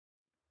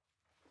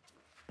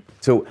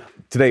So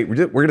today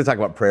we're going to talk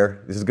about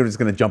prayer. This is just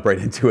going to jump right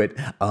into it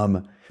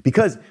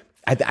because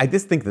I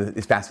just think that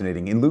it's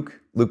fascinating. In Luke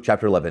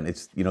chapter 11,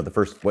 it's the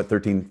first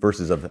 13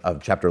 verses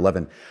of chapter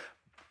 11,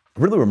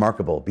 really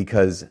remarkable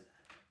because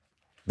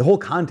the whole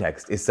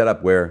context is set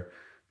up where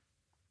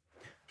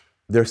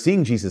they're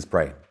seeing Jesus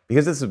pray.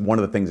 Because this is one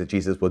of the things that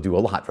Jesus will do a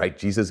lot, right?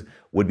 Jesus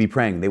would be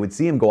praying. They would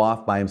see him go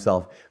off by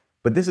himself.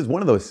 But this is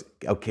one of those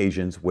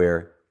occasions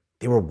where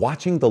they were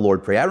watching the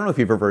Lord pray. I don't know if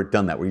you've ever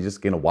done that, where you're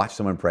just going to watch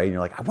someone pray and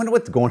you're like, I wonder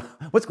what's going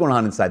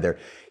on inside there.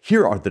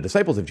 Here are the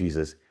disciples of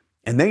Jesus,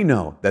 and they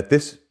know that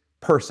this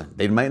person,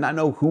 they might not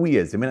know who he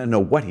is, they may not know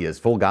what he is,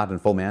 full God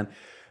and full man,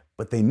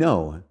 but they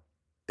know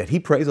that he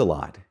prays a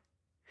lot,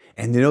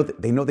 and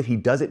they know that he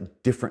does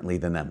it differently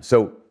than them.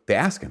 So they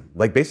ask him,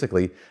 like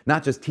basically,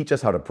 not just teach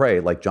us how to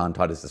pray like John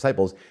taught his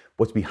disciples.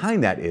 What's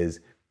behind that is,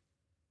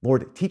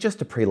 Lord, teach us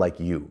to pray like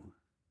you.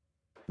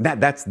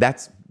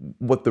 That's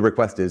what the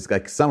request is,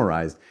 like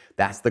summarized.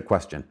 That's the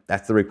question.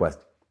 That's the request.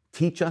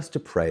 Teach us to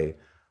pray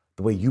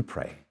the way you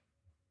pray.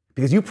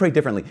 Because you pray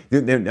differently.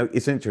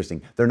 It's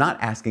interesting. They're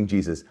not asking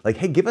Jesus, like,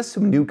 hey, give us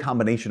some new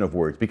combination of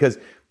words. Because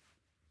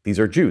these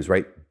are Jews,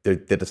 right? The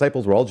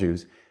disciples were all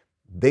Jews.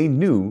 They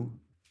knew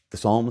the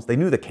Psalms, they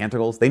knew the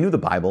Canticles, they knew the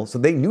Bible, so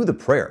they knew the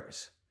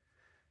prayers.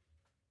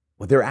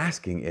 What they're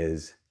asking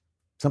is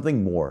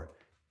something more.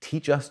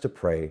 Teach us to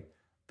pray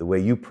the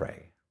way you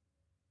pray.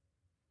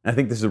 And I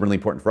think this is really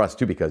important for us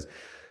too, because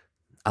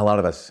a lot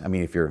of us,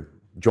 if you're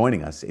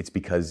joining us, it's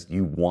because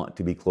you want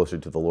to be closer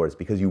to the Lord. It's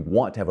because you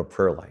want to have a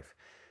prayer life.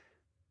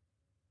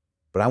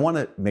 But I want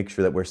to make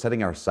sure that we're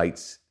setting our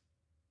sights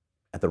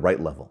at the right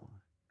level.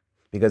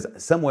 Because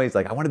some ways,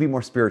 like I want to be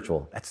more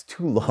spiritual, that's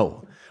too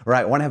low,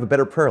 right? I want to have a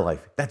better prayer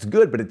life. That's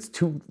good, but it's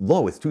too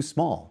low, it's too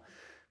small.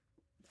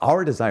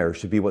 Our desire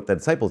should be what the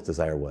disciples'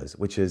 desire was,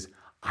 which is,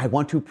 I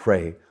want to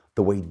pray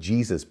the way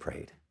Jesus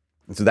prayed.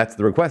 And so that's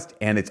the request,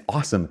 and it's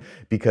awesome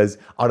because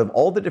out of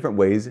all the different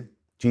ways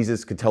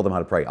Jesus could tell them how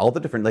to pray, all the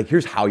different, like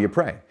here's how you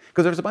pray.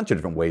 Because there's a bunch of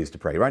different ways to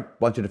pray, right? A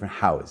bunch of different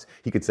hows.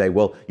 He could say,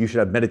 well, you should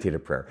have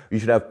meditative prayer. You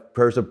should have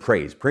prayers of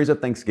praise, prayers of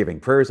thanksgiving,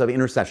 prayers of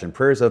intercession,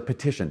 prayers of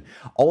petition.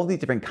 All of these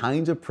different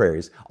kinds of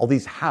prayers, all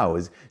these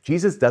hows,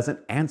 Jesus doesn't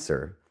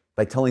answer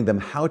by telling them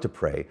how to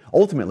pray.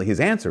 Ultimately, his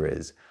answer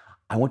is,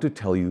 I want to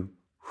tell you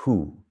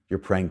who you're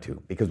praying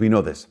to, because we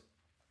know this.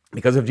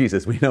 Because of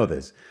Jesus, we know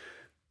this.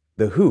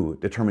 The who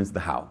determines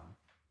the how.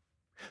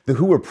 The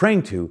who we're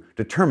praying to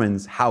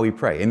determines how we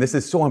pray. And this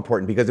is so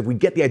important because if we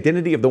get the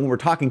identity of the one we're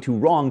talking to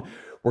wrong,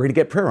 we're going to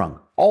get prayer wrong.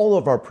 All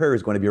of our prayer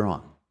is going to be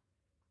wrong.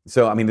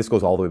 So, this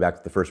goes all the way back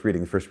to the first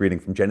reading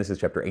from Genesis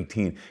chapter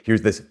 18.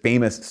 Here's this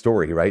famous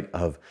story, right,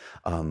 of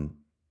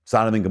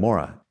Sodom and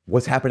Gomorrah.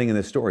 What's happening in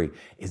this story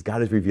is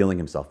God is revealing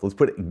himself. Let's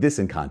put this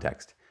in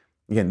context.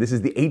 Again, this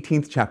is the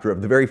 18th chapter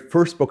of the very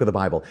first book of the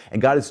Bible,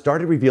 and God has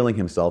started revealing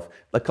himself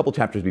a couple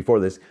chapters before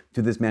this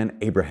to this man,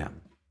 Abraham.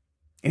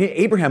 And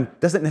Abraham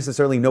doesn't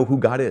necessarily know who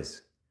God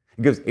is.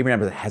 Because Abraham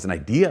has an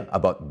idea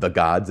about the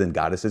gods and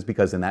goddesses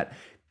because in that,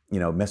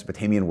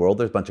 Mesopotamian world,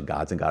 there's a bunch of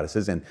gods and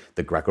goddesses, and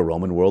the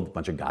Greco-Roman world, a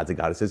bunch of gods and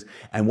goddesses.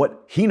 And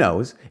what he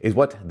knows is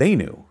what they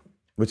knew,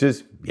 which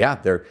is,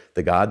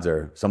 the gods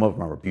are, some of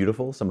them are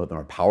beautiful, some of them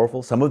are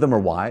powerful, some of them are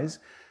wise.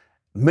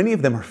 Many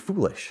of them are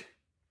foolish.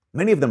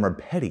 Many of them are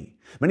petty.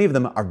 Many of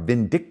them are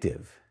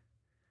vindictive.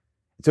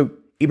 So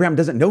Abraham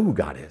doesn't know who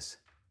God is.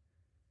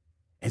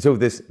 And so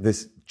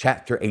this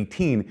chapter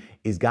 18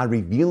 is God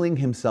revealing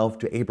himself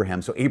to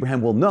Abraham. So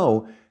Abraham will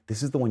know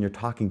this is the one you're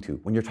talking to.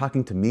 When you're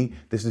talking to me,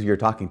 this is who you're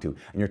talking to.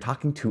 And you're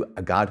talking to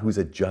a God who's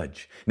a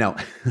judge. Now,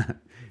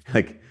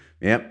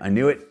 I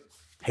knew it.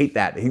 Hate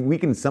that. We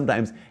can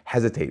sometimes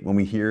hesitate when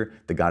we hear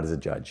that God is a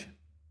judge.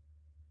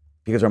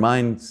 Because our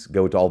minds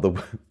go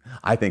to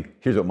I think,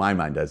 here's what my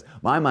mind does.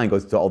 My mind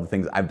goes to all the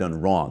things I've done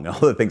wrong,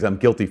 all the things I'm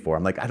guilty for.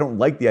 I'm like, I don't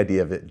like the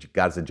idea of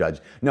God as a judge.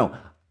 No,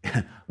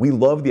 we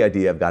love the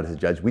idea of God as a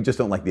judge. We just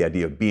don't like the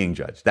idea of being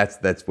judged. That's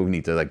what we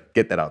need to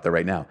get that out there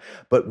right now.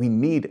 But we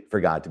need for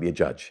God to be a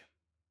judge.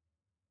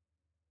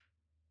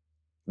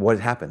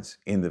 What happens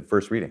in the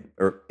first reading,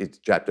 or it's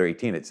chapter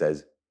 18, it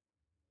says,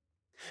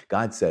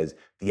 God says,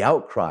 the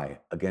outcry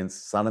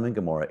against Sodom and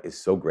Gomorrah is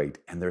so great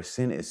and their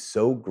sin is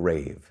so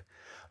grave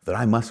that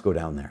I must go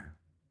down there.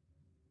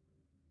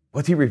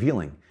 What's he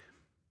revealing?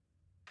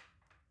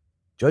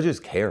 Judges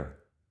care.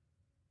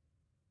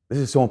 This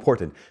is so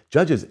important.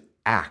 Judges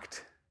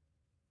act.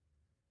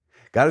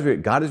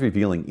 God is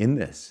revealing in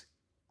this.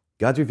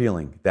 God's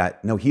revealing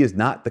that, no, he is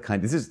not the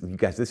kind, this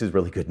is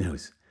really good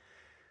news.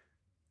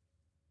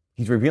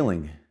 He's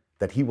revealing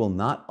that he will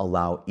not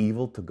allow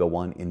evil to go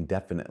on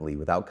indefinitely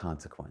without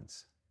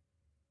consequence.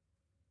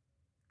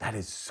 That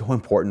is so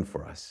important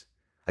for us.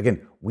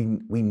 Again, we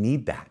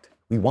need that.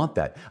 We want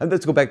that. And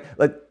let's go back.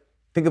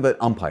 Think of an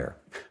umpire.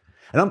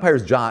 An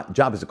umpire's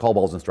job is to call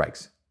balls and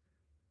strikes.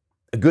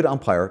 A good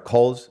umpire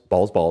calls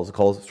balls,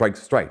 calls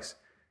strikes.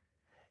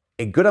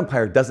 A good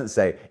umpire doesn't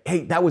say,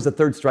 hey, that was the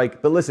third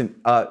strike, but listen,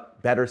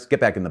 batters, get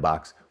back in the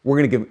box.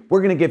 We're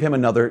gonna give him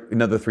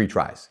another 3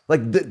 tries.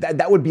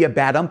 That would be a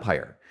bad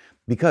umpire.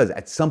 Because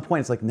at some point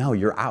it's like, no,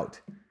 you're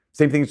out.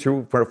 Same thing is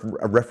true for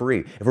a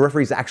referee. If a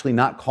referee is actually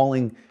not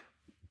calling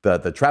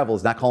the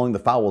travels, not calling the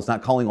fouls,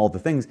 not calling all the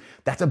things,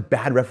 that's a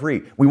bad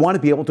referee. We want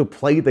to be able to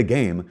play the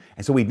game,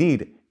 and so we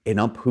need an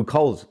ump who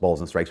calls balls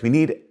and strikes. We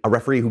need a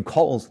referee who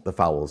calls the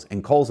fouls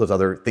and calls those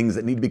other things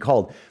that need to be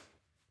called.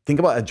 Think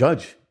about a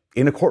judge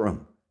in a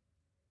courtroom.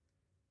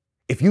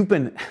 If you've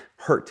been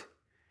hurt,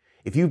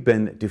 if you've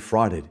been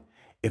defrauded,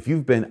 if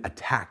you've been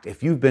attacked,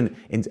 if you've been,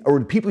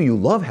 or people you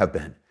love have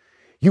been,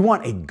 you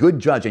want a good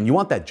judge, and you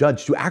want that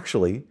judge to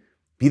actually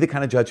be the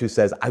kind of judge who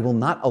says, I will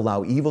not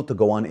allow evil to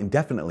go on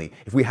indefinitely.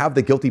 If we have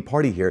the guilty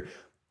party here,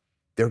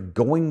 they're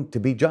going to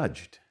be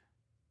judged.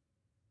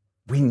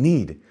 We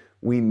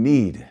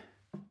need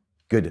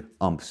good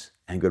umps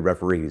and good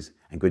referees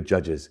and good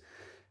judges.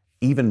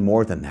 Even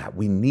more than that,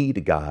 we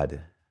need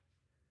God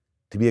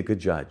to be a good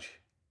judge.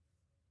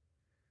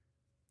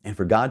 And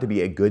for God to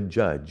be a good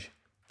judge,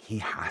 he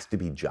has to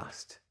be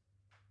just.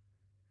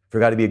 For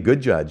God to be a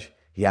good judge,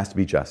 he has to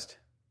be just.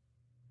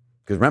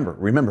 Because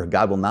remember,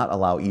 God will not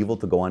allow evil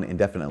to go on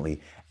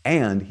indefinitely,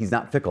 and he's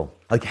not fickle,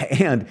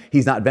 and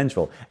he's not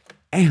vengeful,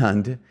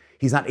 and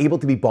he's not able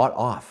to be bought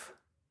off.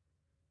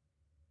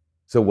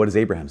 So what does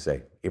Abraham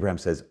say? Abraham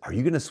says, are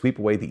you going to sweep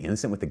away the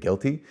innocent with the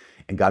guilty?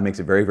 And God makes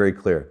it very, very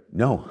clear.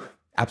 No,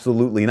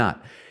 absolutely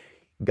not.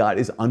 God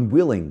is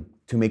unwilling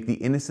to make the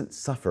innocent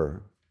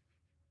suffer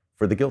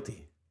for the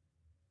guilty.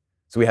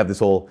 So we have this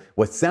whole,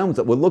 what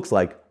looks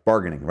like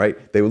bargaining, right?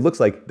 It looks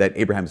like that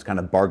Abraham's kind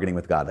of bargaining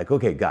with God. Like,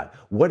 okay, God,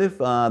 what if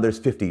there's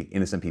 50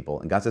 innocent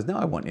people? And God says, no,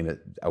 I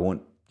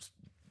won't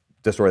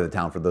destroy the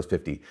town for those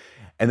 50.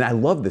 And I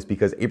love this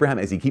because Abraham,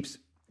 as he keeps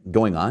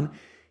going on,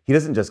 he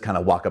doesn't just kind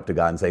of walk up to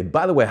God and say,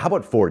 by the way, how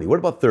about 40? What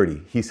about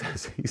 30? He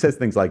says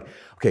things like,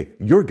 okay,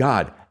 you're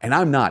God and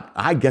I'm not.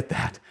 I get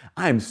that.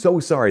 I am so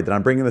sorry that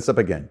I'm bringing this up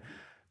again.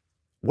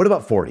 What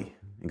about 40?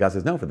 And God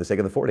says, no, for the sake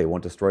of the 40, I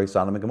won't destroy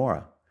Sodom and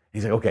Gomorrah.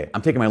 He's like, okay,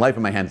 I'm taking my life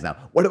in my hands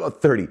now. What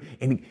about 30?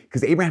 And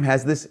because Abraham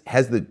has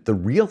the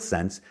real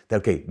sense that,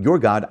 okay, you're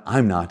God,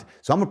 I'm not,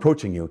 so I'm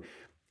approaching you.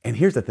 And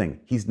here's the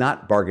thing, he's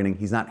not bargaining,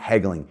 he's not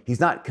haggling,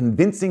 he's not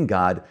convincing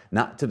God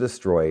not to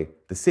destroy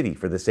the city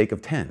for the sake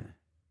of 10.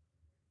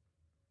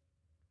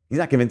 He's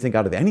not convincing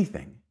God of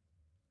anything.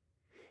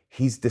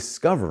 He's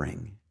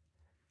discovering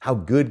how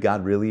good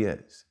God really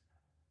is.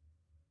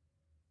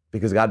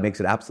 Because God makes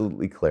it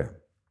absolutely clear.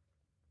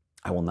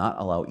 I will not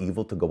allow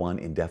evil to go on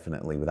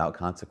indefinitely without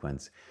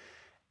consequence.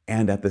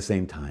 And at the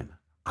same time,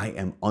 I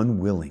am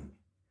unwilling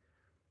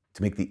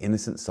to make the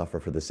innocent suffer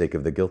for the sake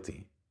of the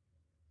guilty.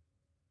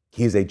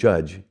 He is a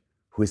judge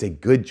who is a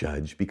good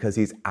judge because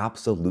he's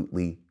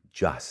absolutely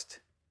just.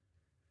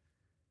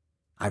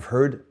 I've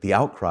heard the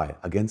outcry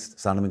against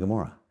Sodom and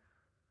Gomorrah,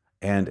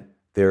 and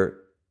their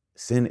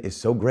sin is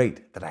so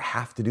great that I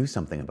have to do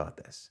something about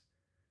this.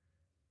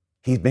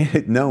 He's made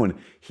it known.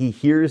 He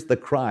hears the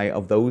cry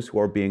of those who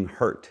are being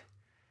hurt.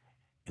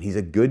 And he's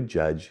a good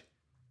judge,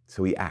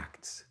 so he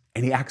acts.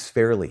 And he acts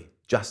fairly,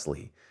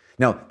 justly.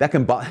 Now, that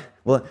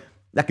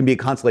can be a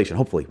consolation,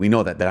 hopefully. We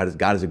know that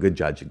God is a good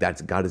judge.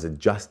 God is a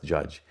just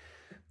judge.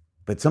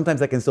 But sometimes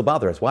that can still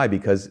bother us. Why?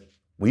 Because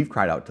we've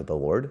cried out to the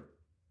Lord.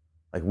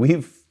 Like,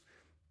 we've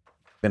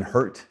been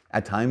hurt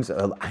at times.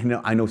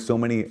 I know so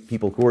many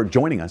people who are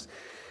joining us.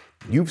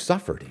 You've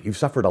suffered. You've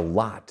suffered a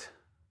lot.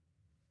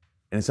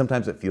 And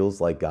sometimes it feels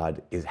like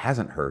God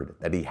hasn't heard,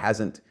 that he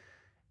hasn't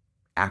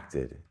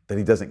acted, that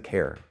he doesn't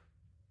care.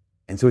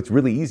 And so it's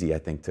really easy, I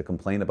think, to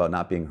complain about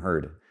not being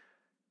heard.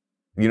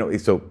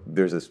 So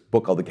there's this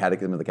book called The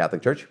Catechism of the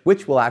Catholic Church,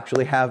 which will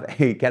actually have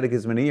a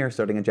catechism in a year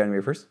starting on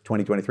January 1st,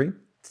 2023.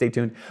 Stay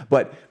tuned.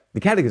 But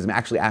the Catechism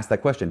actually asks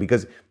that question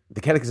because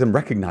the Catechism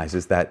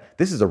recognizes that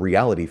this is a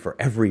reality for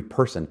every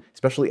person,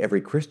 especially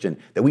every Christian,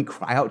 that we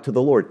cry out to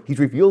the Lord. He's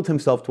revealed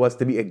himself to us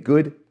to be a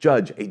good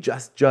judge, a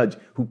just judge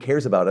who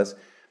cares about us.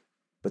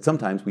 But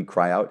sometimes we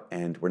cry out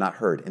and we're not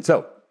heard. And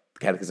so the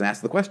Catechism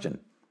asks the question,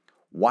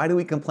 why do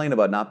we complain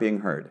about not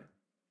being heard?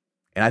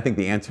 And I think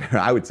the answer,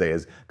 I would say,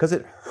 is because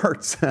it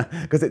hurts,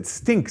 because it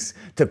stinks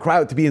to cry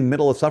out, to be in the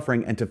middle of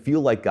suffering and to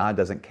feel like God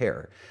doesn't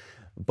care.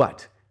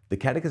 But the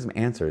Catechism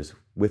answers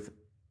with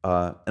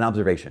an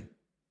observation.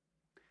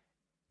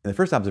 And the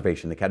first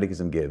observation the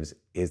Catechism gives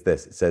is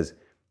this. It says,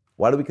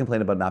 why do we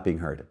complain about not being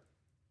heard?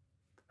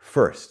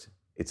 First,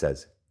 it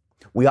says,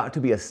 we ought to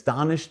be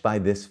astonished by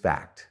this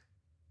fact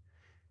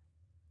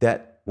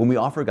that when we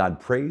offer God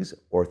praise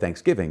or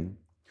thanksgiving,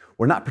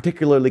 we're not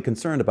particularly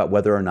concerned about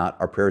whether or not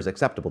our prayer is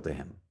acceptable to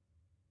him.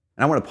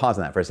 And I want to pause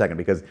on that for a second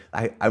because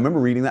I remember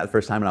reading that the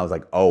first time and I was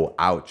like, oh,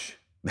 ouch.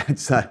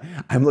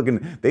 I'm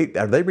looking,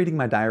 are they reading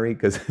my diary?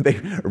 Because they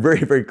are very,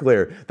 very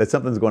clear that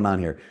something's going on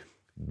here.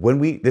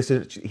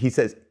 He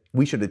says,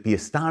 we should be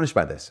astonished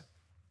by this.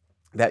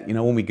 That,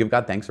 when we give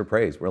God thanks or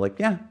praise, we're like,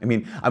 yeah. I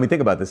mean,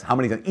 think about this. How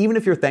many times, even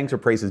if your thanks or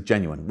praise is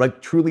genuine,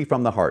 like truly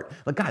from the heart,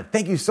 like, God,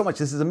 thank you so much.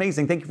 This is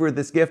amazing. Thank you for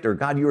this gift. Or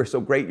God, you are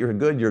so great. You're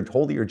good. You're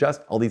holy. You're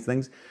just. All these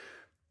things.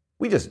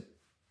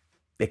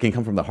 It can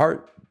come from the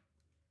heart,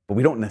 but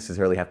we don't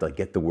necessarily have to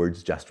get the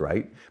words just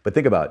right. But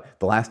think about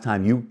the last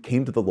time you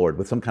came to the Lord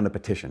with some kind of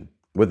petition,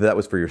 whether that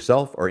was for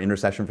yourself or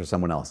intercession for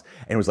someone else.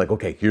 And it was like,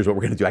 okay, here's what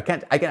we're going to do.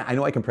 I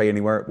know I can pray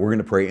anywhere. We're going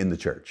to pray in the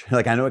church.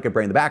 Like, I know I can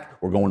pray in the back.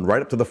 We're going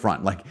right up to the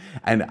front. Like,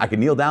 and I can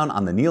kneel down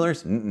on the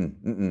kneelers,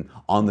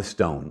 on the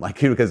stone. Like,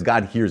 because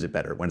God hears it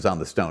better when it's on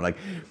the stone. Like,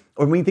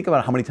 or when you think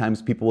about how many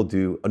times people will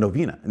do a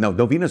novena. No,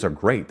 novenas are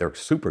great. They're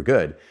super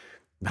good.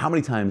 How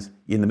many times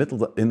in the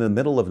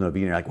middle of a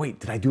novena, you're like, wait,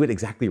 did I do it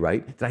exactly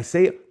right? Did I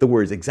say the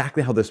words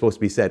exactly how they're supposed to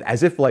be said?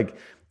 As if like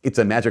it's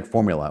a magic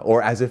formula,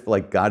 or as if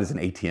like God is an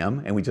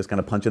ATM and we just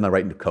kind of punch in the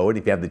right code.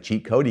 If you have the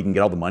cheat code, you can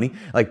get all the money.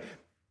 Like,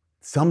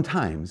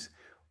 sometimes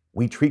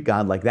we treat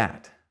God like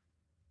that.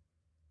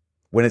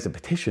 When it's a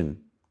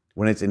petition,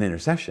 when it's an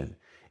intercession,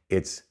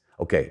 it's,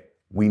 okay,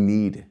 we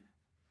need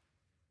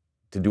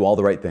to do all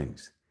the right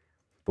things.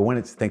 But when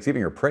it's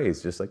thanksgiving or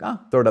praise, just like,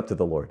 throw it up to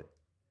the Lord.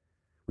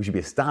 We should be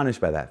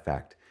astonished by that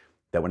fact,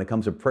 that when it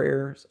comes to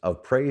prayers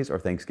of praise or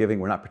thanksgiving,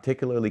 we're not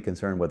particularly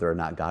concerned whether or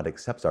not God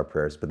accepts our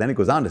prayers. But then it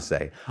goes on to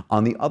say,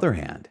 on the other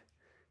hand,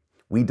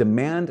 we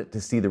demand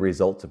to see the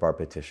results of our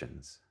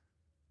petitions.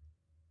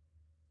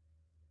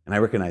 And I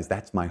recognize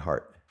that's my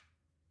heart.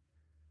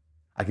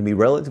 I can be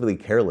relatively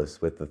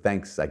careless with the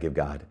thanks I give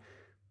God,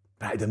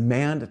 but I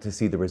demand to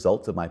see the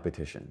results of my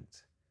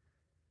petitions.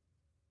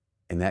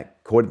 And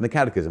that, quote in the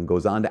Catechism,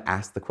 goes on to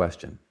ask the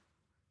question,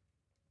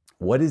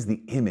 what is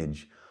the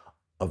image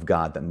of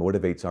God that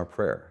motivates our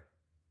prayer?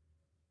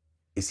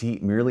 Is he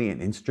merely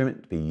an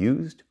instrument to be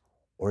used,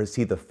 or is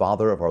he the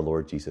Father of our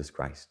Lord Jesus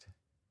Christ?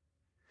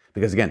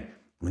 Because again,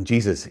 when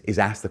Jesus is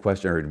asked the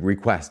question or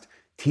request,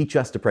 teach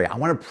us to pray, I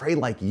want to pray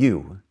like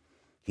you,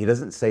 he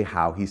doesn't say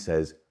how, he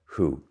says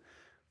who.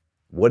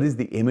 What is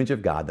the image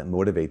of God that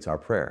motivates our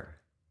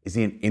prayer? Is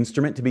he an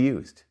instrument to be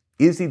used?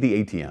 Is he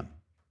the ATM?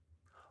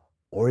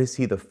 Or is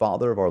he the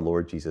Father of our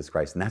Lord Jesus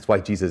Christ? And that's why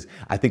Jesus,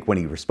 I think when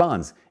he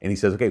responds and he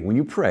says, okay, when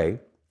you pray,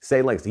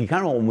 say like, he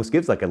kind of almost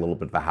gives like a little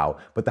bit of a how,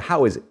 but the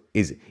how is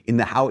in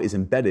the how is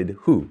embedded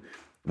who?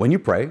 When you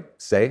pray,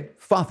 say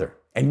Father.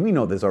 And we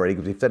know this already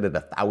because we've said it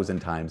 1,000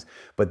 times,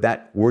 but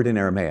that word in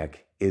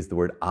Aramaic is the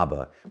word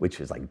Abba, which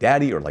is like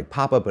daddy or like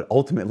Papa, but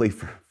ultimately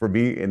for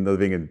me in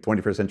living in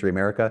 21st century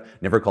America,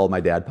 never called my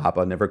dad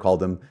Papa, never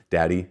called him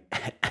daddy,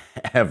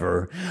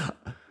 ever.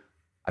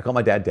 I call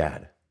my dad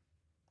Dad.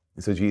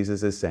 And so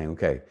Jesus is saying,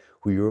 okay,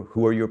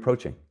 who are you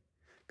approaching?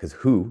 Because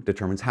who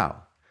determines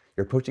how.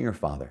 You're approaching your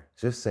Father.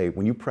 So just say,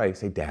 when you pray,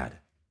 say Dad.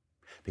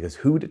 Because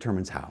who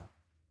determines how?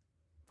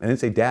 And then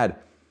say, Dad,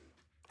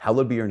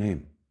 hallowed be your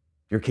name.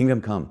 Your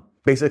kingdom come.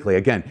 Basically,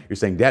 again, you're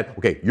saying, Dad,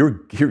 okay,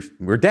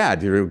 we're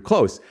Dad, you're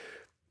close,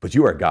 but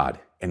you are God,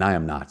 and I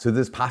am not. So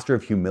this posture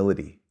of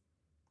humility,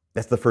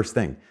 that's the first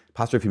thing,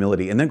 posture of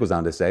humility. And then goes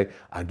on to say,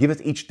 give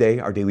us each day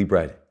our daily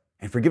bread,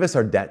 and forgive us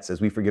our debts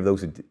as we forgive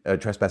those who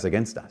trespass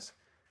against us.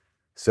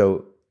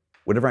 So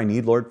whatever I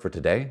need, Lord, for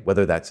today,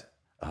 whether that's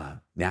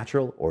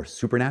natural or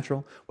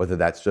supernatural, whether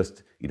that's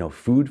just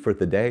food for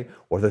the day,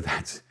 whether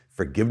that's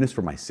forgiveness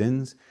for my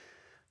sins,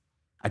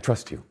 I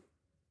trust you.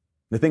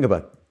 The thing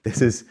about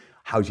this is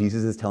how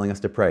Jesus is telling us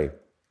to pray.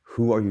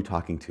 Who are you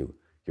talking to?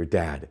 Your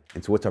dad.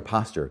 And so what's our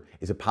posture?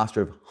 Is a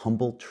posture of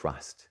humble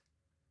trust.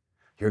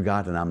 You're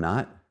God and I'm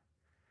not.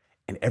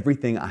 And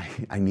everything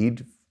I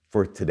need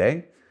for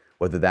today,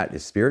 whether that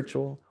is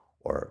spiritual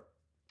or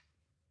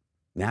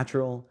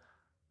natural,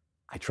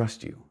 I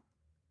trust you.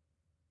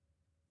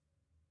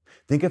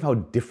 Think of how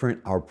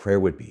different our prayer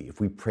would be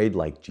if we prayed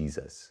like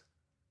Jesus.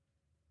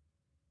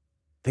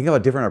 Think of how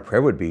different our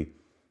prayer would be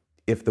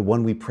if the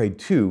one we prayed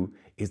to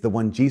is the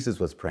one Jesus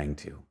was praying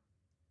to.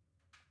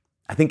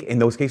 I think in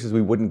those cases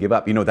we wouldn't give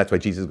up. That's why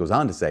Jesus goes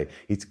on to say,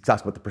 he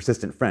talks about the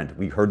persistent friend.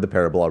 We heard the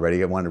parable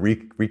already. I want to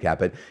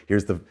recap it.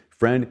 Here's the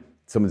friend.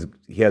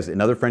 He has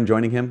another friend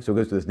joining him. So he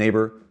goes to his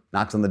neighbor,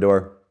 knocks on the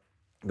door.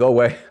 Go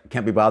away. I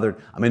can't be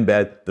bothered. I'm in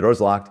bed. The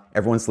door's locked.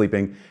 Everyone's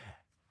sleeping.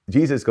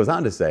 Jesus goes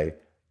on to say,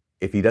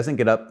 if he doesn't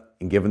get up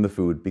and give him the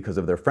food because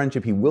of their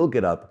friendship, he will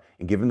get up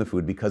and give him the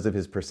food because of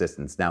his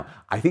persistence. Now,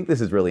 I think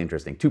this is really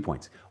interesting. 2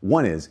 points.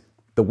 One is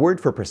the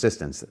word for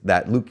persistence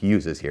that Luke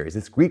uses here is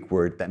this Greek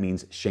word that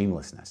means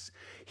shamelessness.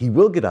 He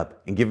will get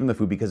up and give him the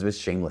food because of his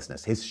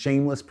shamelessness, his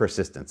shameless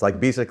persistence. Like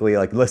basically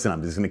like, listen,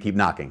 I'm just going to keep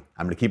knocking.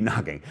 I'm going to keep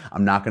knocking.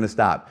 I'm not going to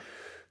stop,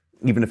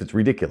 even if it's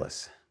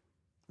ridiculous.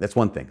 That's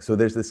one thing. So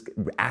there's this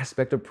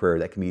aspect of prayer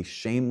that can be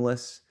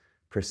shameless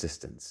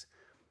persistence.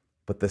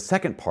 But the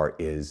second part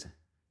is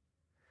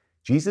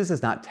Jesus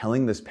is not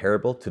telling this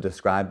parable to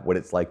describe what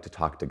it's like to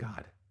talk to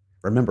God.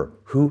 Remember,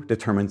 who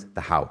determines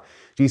the how?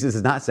 Jesus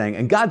is not saying,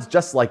 and God's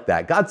just like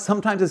that. God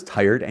sometimes is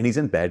tired and he's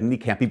in bed and he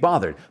can't be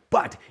bothered.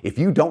 But if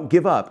you don't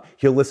give up,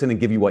 he'll listen and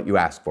give you what you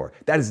ask for.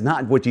 That is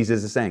not what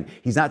Jesus is saying.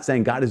 He's not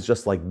saying God is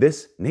just like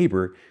this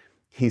neighbor.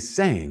 He's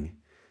saying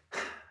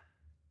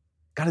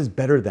God is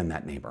better than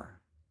that neighbor.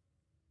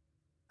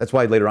 That's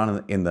why later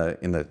on in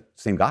the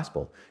same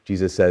gospel,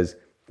 Jesus says,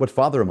 what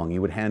father among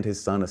you would hand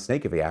his son a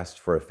snake if he asked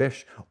for a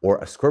fish, or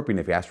a scorpion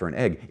if he asked for an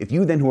egg? If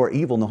you then who are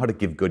evil know how to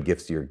give good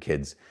gifts to your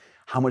kids,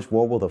 how much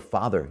more will the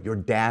Father, your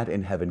dad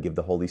in heaven, give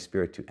the Holy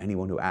Spirit to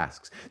anyone who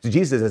asks? So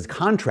Jesus is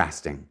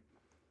contrasting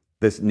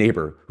this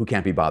neighbor who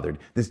can't be bothered,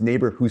 this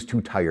neighbor who's too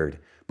tired,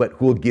 but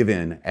who will give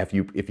in if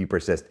you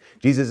persist.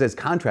 Jesus is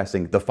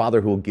contrasting the Father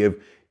who will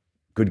give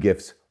good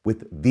gifts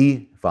with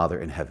the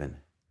Father in heaven,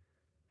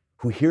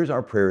 who hears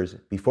our prayers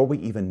before we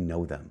even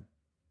know them.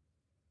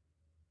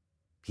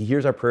 He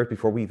hears our prayers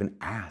before we even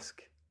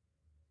ask.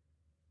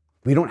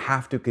 We don't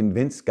have to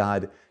convince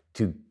God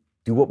to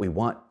do what we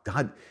want.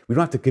 We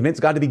don't have to convince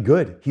God to be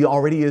good. He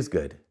already is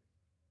good.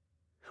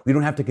 We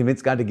don't have to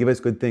convince God to give us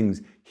good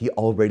things. He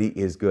already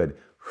is good.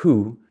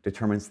 Who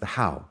determines the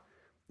how?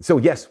 So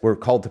yes, we're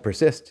called to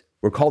persist.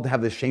 We're called to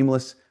have this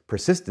shameless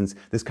persistence,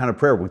 this kind of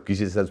prayer.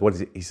 Jesus says, what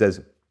is it? He says,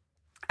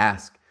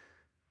 ask,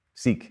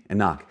 seek, and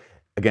knock.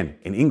 Again,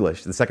 in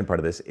English, the second part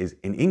of this is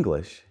in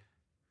English,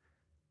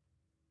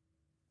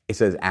 it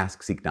says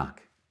ask, seek,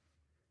 knock.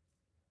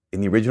 In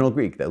the original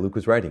Greek that Luke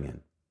was writing in,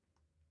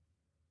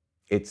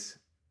 it's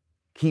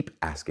keep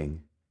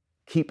asking,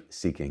 keep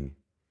seeking,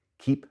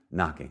 keep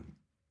knocking.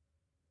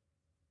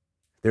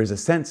 There's a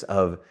sense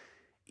of,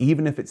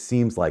 even if it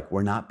seems like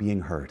we're not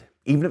being heard,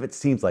 even if it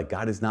seems like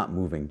God is not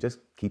moving, just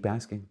keep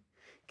asking,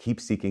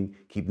 keep seeking,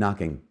 keep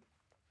knocking.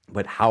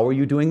 But how are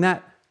you doing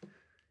that?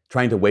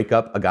 Trying to wake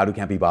up a God who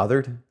can't be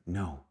bothered?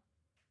 No.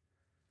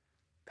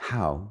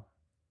 How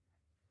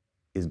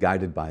is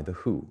guided by the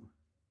who.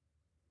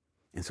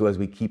 And so as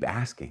we keep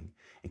asking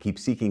and keep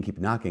seeking, keep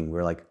knocking,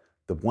 we're like,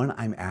 the one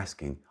I'm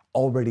asking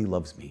already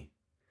loves me.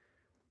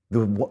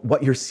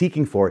 What you're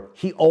seeking for,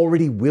 he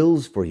already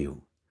wills for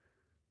you.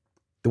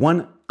 The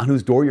one on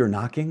whose door you're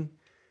knocking,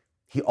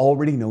 he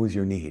already knows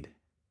your need.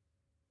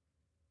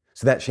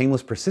 So that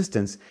shameless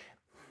persistence,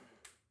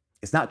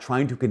 it's not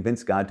trying to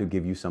convince God to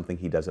give you something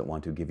he doesn't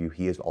want to give you.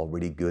 He is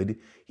already good.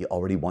 He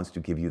already wants to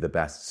give you the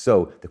best.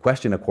 So the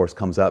question, of course,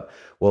 comes up,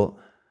 well,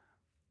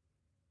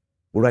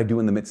 what do I do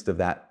in the midst of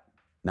that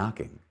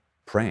knocking,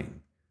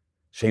 praying,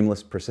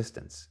 shameless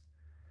persistence?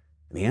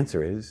 And the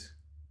answer is,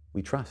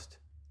 we trust.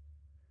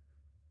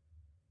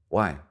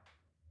 Why?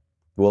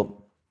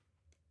 Well,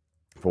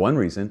 for one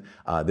reason,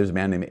 there's a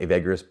man named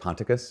Evagrius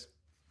Ponticus,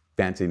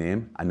 fancy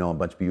name. I know a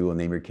bunch of you will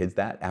name your kids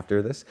that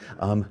after this.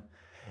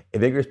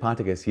 Evagrius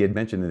Ponticus, he had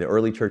mentioned in the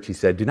early church, he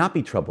said, do not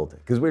be troubled,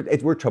 because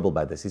we're troubled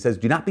by this. He says,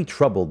 do not be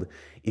troubled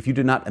if you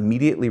do not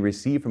immediately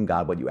receive from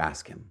God what you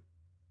ask him.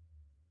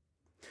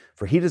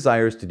 For he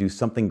desires to do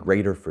something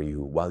greater for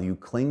you while you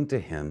cling to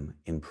him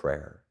in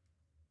prayer.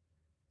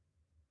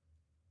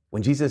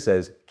 When Jesus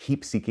says,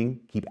 keep seeking,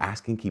 keep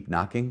asking, keep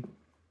knocking,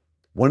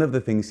 one of the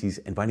things he's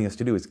inviting us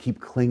to do is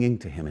keep clinging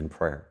to him in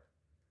prayer.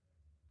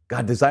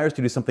 God desires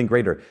to do something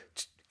greater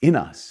in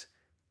us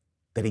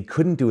that he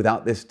couldn't do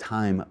without this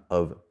time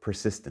of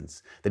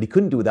persistence, that he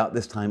couldn't do without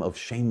this time of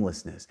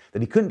shamelessness,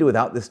 that he couldn't do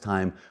without this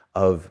time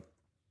of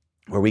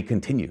where we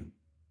continue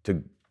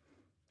to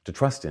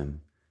trust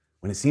him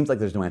when it seems like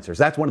there's no answers.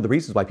 That's one of the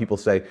reasons why people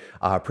say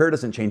prayer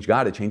doesn't change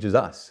God, it changes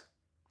us,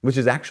 which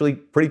is actually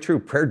pretty true.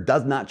 Prayer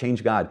does not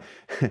change God.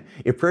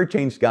 If prayer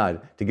changed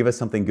God to give us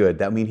something good,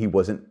 that would mean he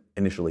wasn't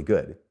initially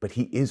good, but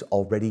he is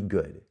already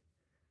good.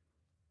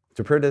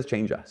 So prayer does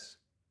change us,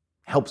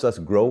 helps us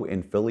grow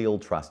in filial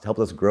trust,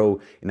 helps us grow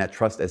in that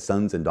trust as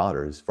sons and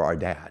daughters for our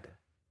dad.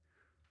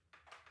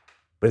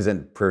 But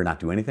doesn't prayer not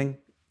do anything?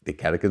 The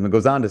Catechism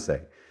goes on to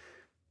say,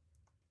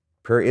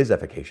 prayer is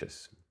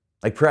efficacious.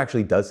 Like prayer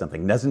actually does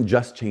something. It doesn't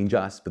just change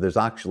us, but there's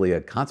actually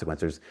a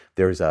consequence.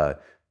 There's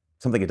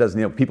something it does.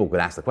 You know, people would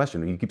ask the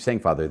question, you keep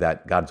saying, Father,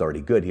 that God's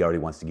already good. He already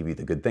wants to give you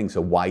the good thing.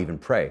 So why even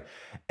pray?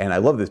 And I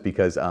love this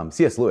because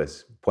C.S.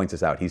 Lewis points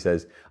this out. He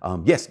says,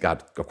 yes,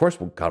 God, of course,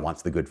 God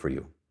wants the good for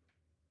you.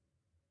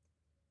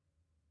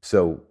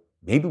 So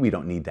maybe we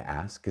don't need to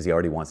ask because he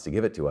already wants to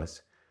give it to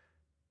us.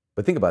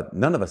 But think about it,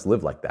 none of us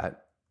live like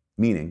that.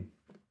 Meaning,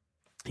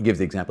 he gives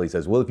the example, he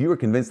says, well, if you were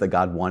convinced that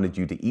God wanted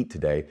you to eat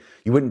today,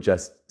 you wouldn't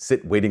just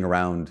sit waiting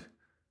around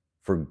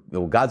for,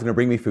 well, God's going to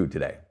bring me food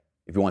today.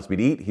 If he wants me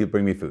to eat, he'll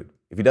bring me food.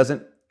 If he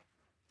doesn't,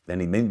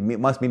 then it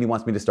must mean he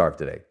wants me to starve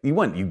today. You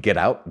wouldn't. You get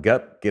out,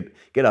 get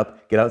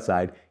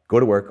outside, go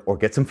to work, or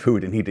get some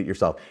food and eat it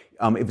yourself.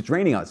 If it's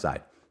raining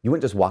outside, you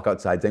wouldn't just walk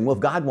outside saying, well,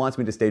 if God wants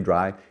me to stay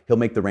dry, he'll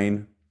make the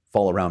rain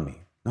fall around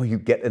me. No, you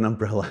get an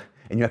umbrella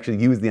and you actually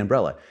use the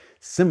umbrella.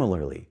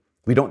 Similarly,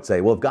 we don't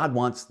say, well, if God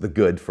wants the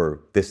good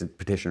for this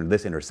petition or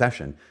this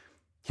intercession,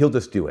 he'll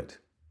just do it.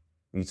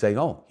 You say,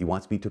 oh, he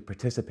wants me to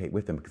participate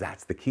with him because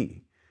that's the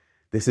key.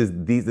 This is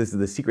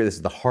the secret. This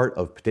is the heart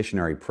of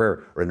petitionary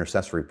prayer or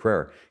intercessory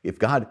prayer. If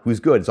God, who's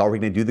good, is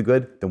already going to do the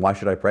good, then why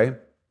should I pray?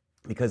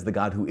 Because the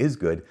God who is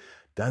good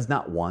does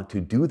not want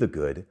to do the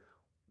good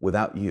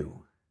without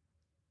you.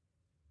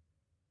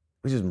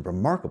 Which is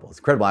remarkable. It's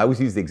incredible. I always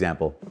use the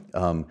example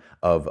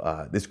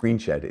of this green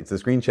shed. It's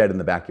this green shed in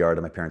the backyard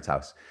of my parents'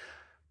 house.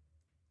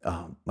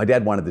 My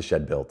dad wanted the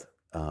shed built.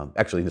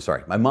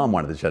 My mom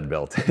wanted the shed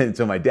built. And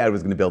so my dad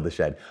was going to build the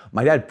shed.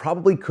 My dad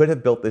probably could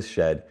have built this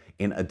shed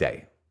in a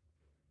day.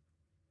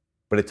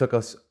 But it took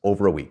us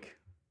over a week.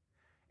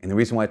 And the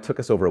reason why it took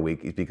us over a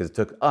week is because it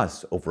took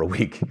us over a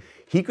week.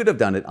 He could have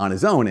done it on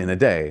his own in a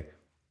day,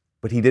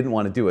 but he didn't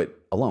want to do it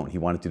alone. He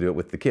wanted to do it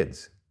with the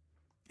kids.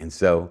 And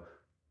so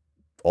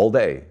all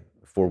day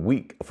for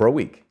a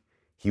week,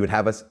 he would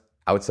have us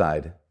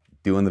outside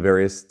doing the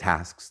various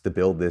tasks to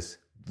build this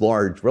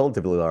large,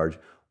 relatively large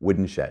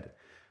wooden shed.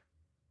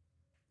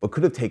 What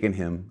could have taken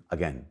him,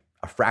 again,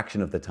 a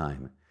fraction of the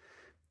time,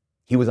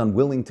 he was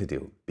unwilling to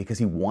do because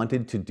he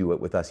wanted to do it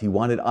with us. He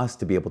wanted us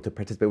to be able to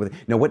participate with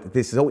it. Now,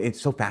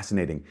 it's so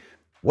fascinating.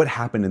 What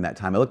happened in that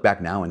time? I look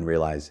back now and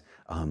realize,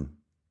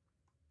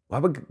 why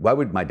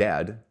would my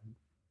dad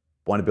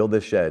want to build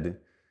this shed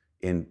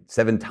in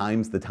 7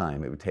 times the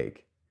time it would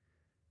take?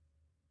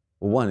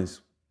 Well, one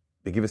is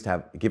to give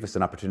us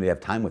an opportunity to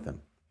have time with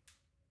him.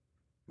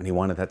 And he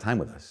wanted that time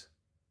with us.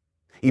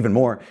 Even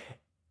more,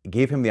 it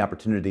gave him the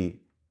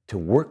opportunity to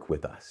work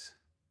with us.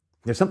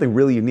 There's something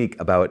really unique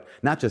about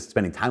not just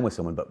spending time with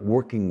someone, but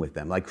working with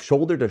them, like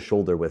shoulder to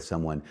shoulder with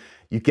someone.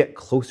 You get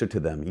closer to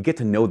them. You get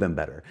to know them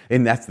better.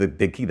 And that's the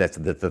big key. That's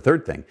the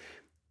third thing,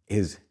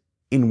 is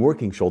in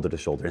working shoulder to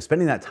shoulder and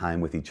spending that time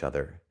with each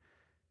other,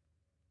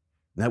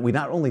 that we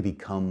not only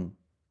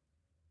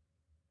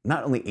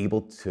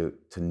able to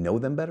know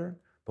them better,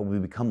 but we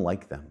become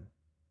like them.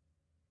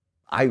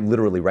 I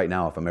literally right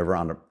now, if I'm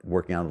ever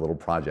working on a little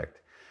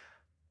project,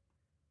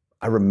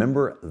 I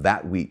remember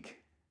that week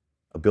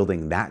of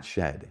building that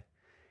shed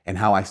and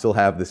how I still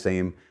have the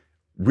same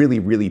really,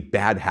 really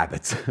bad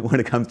habits when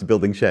it comes to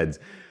building sheds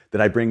that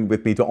I bring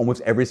with me to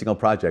almost every single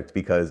project,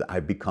 because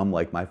I've become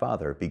like my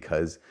father,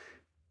 because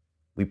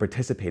we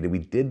participated, we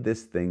did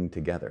this thing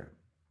together.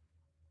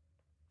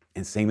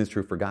 And same is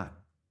true for God.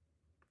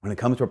 When it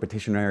comes to a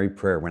petitionary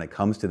prayer, when it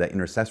comes to that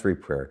intercessory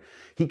prayer,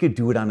 he could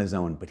do it on his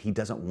own, but he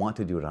doesn't want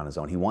to do it on his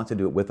own. He wants to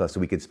do it with us so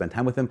we could spend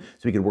time with him,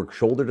 so we could work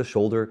shoulder to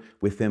shoulder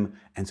with him,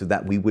 and so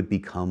that we would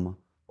become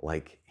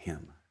like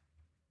him.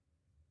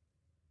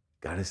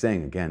 God is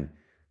saying again,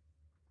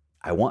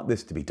 I want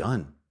this to be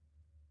done,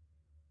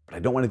 but I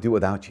don't want to do it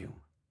without you.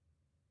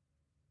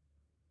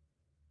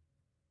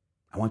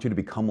 I want you to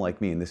become like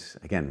me. And this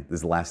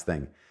is the last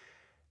thing.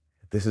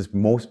 This is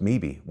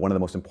maybe one of the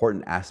most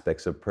important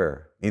aspects of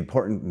prayer,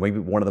 maybe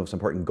one of the most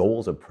important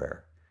goals of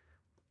prayer,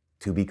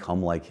 to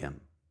become like him.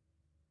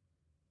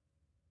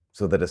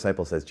 So the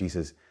disciple says,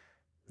 Jesus,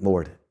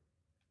 Lord,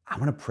 I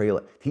want to pray,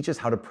 teach us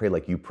how to pray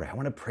like you pray. I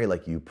want to pray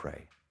like you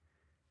pray.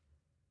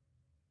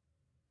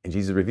 And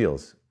Jesus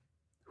reveals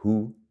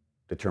who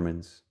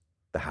determines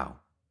the how.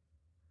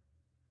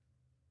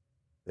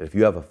 That if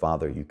you have a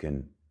Father you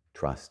can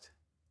trust,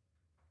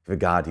 if you have a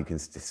God you can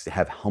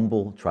have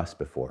humble trust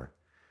before,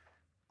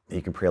 then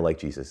you can pray like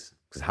Jesus.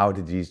 Because how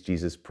did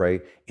Jesus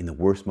pray in the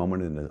worst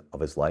moment of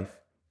his life,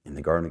 in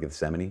the Garden of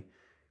Gethsemane?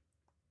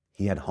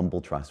 He had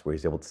humble trust where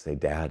he's able to say,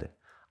 Dad,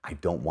 I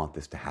don't want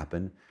this to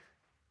happen,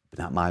 but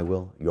not my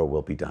will, your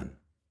will be done.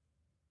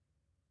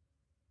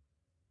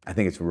 I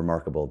think it's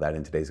remarkable that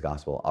in today's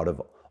gospel, out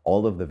of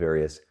all of the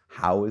various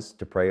hows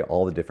to pray,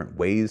 all the different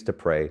ways to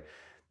pray,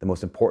 the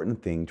most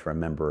important thing to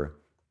remember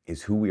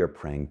is who we are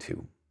praying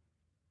to.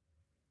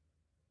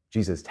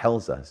 Jesus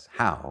tells us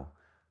how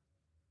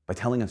by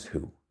telling us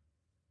who.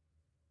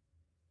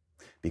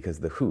 Because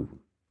the who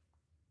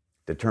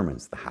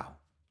determines the how.